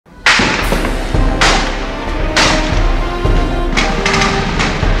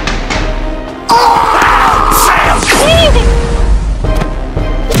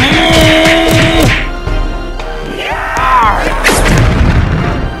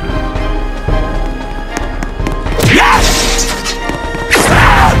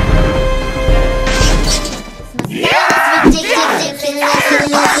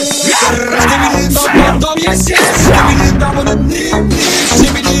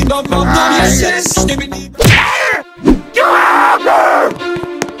yes, yes.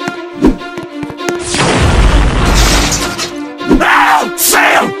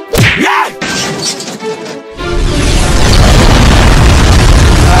 Fail! Yeah!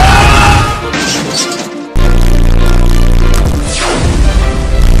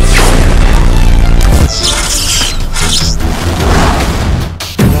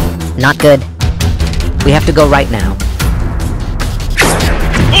 Not good. We have to go right now.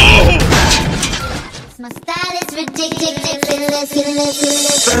 My style is ridiculous.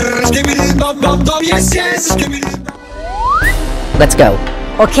 Yes, yes. Let's go.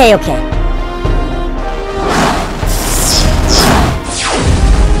 Okay, okay.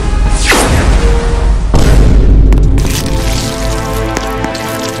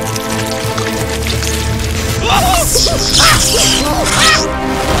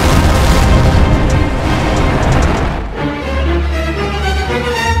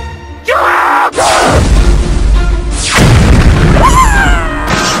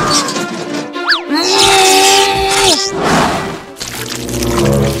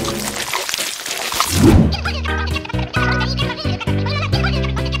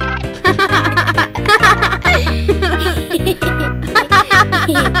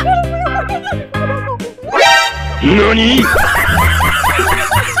 NANI?!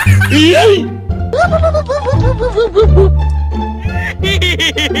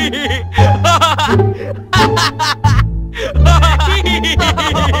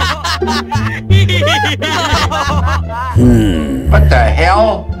 What the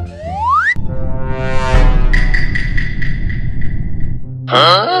hell?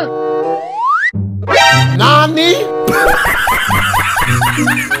 Huh? NANI?!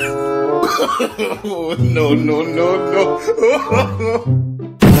 Oh, no, no, no, no.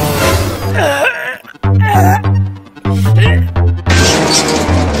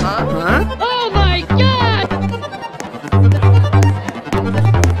 Huh? Oh my god!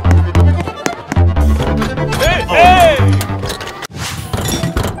 Hey, hey!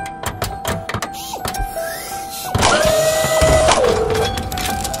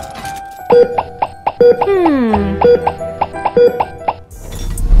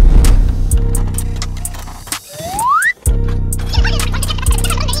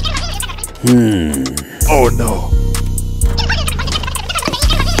 Oh no.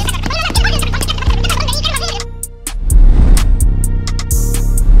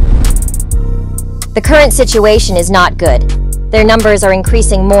 The current situation is not good. Their numbers are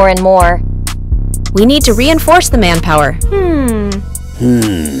increasing more and more. We need to reinforce the manpower.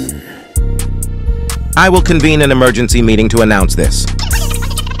 I will convene an emergency meeting to announce this.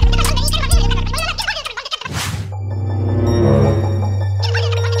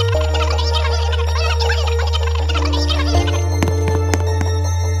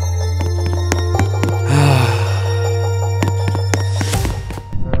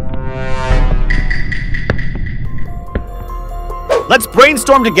 Let's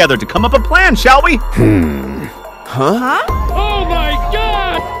brainstorm together to come up a plan, shall we? Huh? Oh my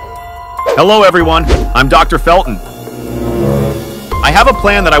god! Hello, everyone. I'm Dr. Felton. I have a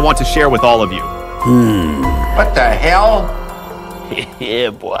plan that I want to share with all of you. What the hell? Yeah,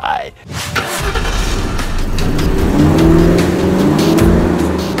 boy.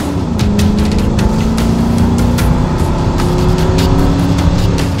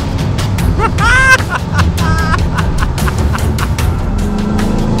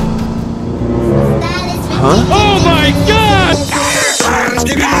 Huh? Oh my god!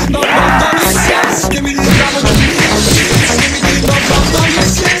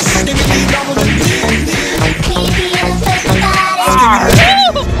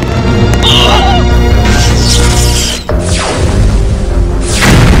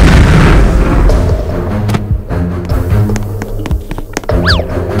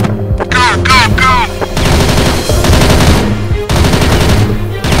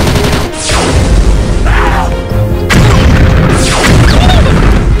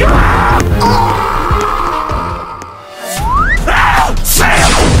 Go!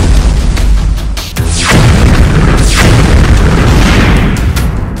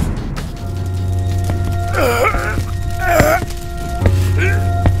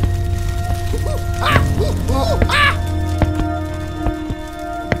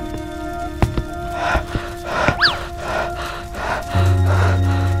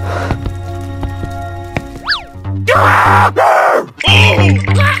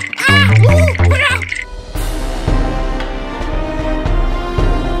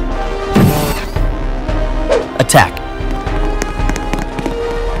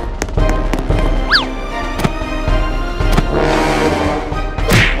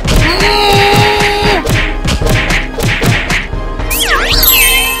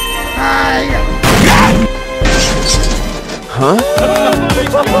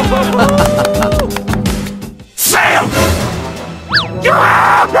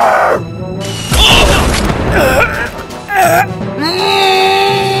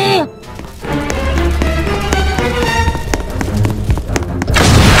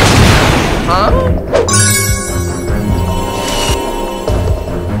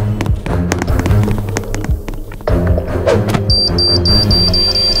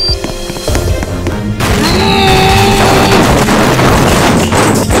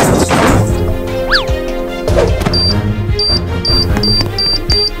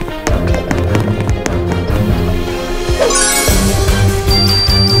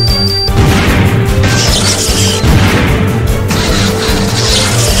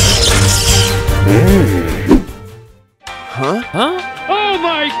 Oh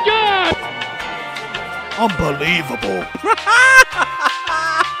my god! Unbelievable.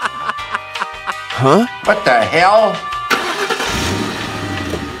 Huh? What the hell?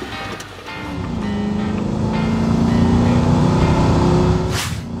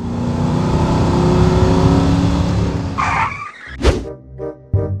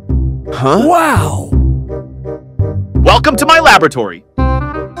 Huh? Wow! Welcome to my laboratory.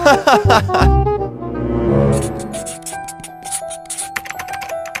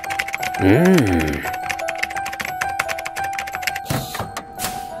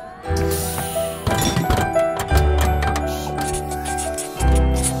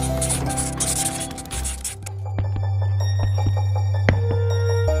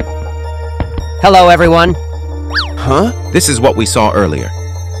 Hello, everyone. Huh? This is what we saw earlier.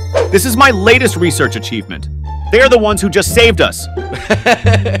 This is my latest research achievement. They're the ones who just saved us.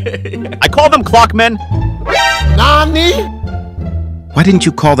 I call them clockmen. Nani? Why didn't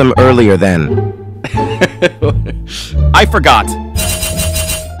you call them earlier then? I forgot.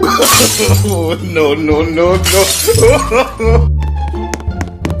 Oh, no, no, no, no.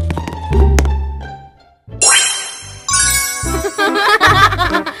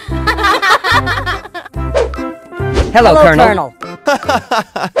 Hello, Colonel.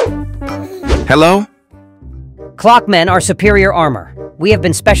 Hello? Clockmen are superior armor. We have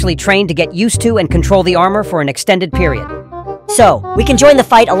been specially trained to get used to and control the armor for an extended period. So, we can join the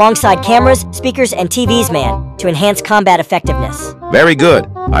fight alongside cameras, speakers, and TVs, man, to enhance combat effectiveness. Very good.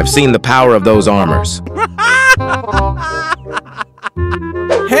 I've seen the power of those armors.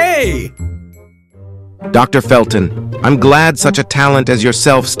 Hey! Dr. Felton, I'm glad such a talent as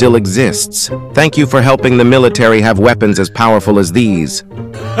yourself still exists. Thank you for helping the military have weapons as powerful as these.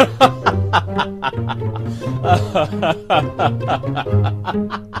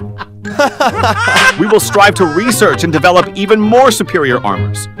 We will strive to research and develop even more superior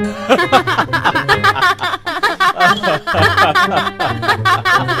armors.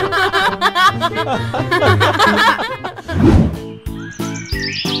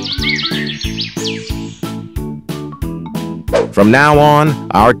 From now on,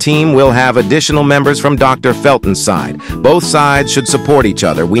 our team will have additional members from Dr. Felton's side. Both sides should support each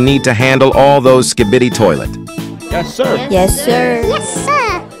other. We need to handle all those SKIBIDI toilet. Yes, sir. Yes, sir. Yes, sir.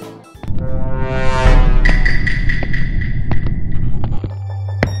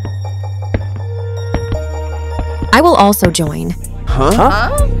 I will also join. Huh?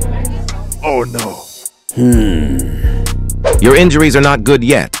 Oh, no. Your injuries are not good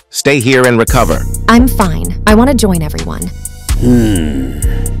yet. Stay here and recover. I'm fine. I want to join everyone.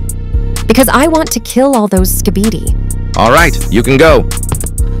 Because I want to kill all those SKIBIDI. All right, you can go.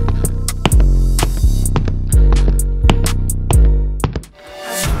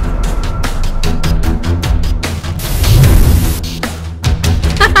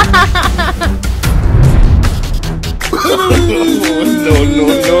 No, no,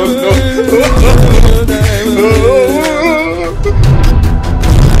 no, no.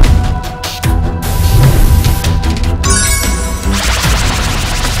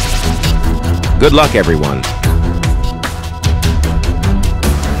 Good luck, everyone.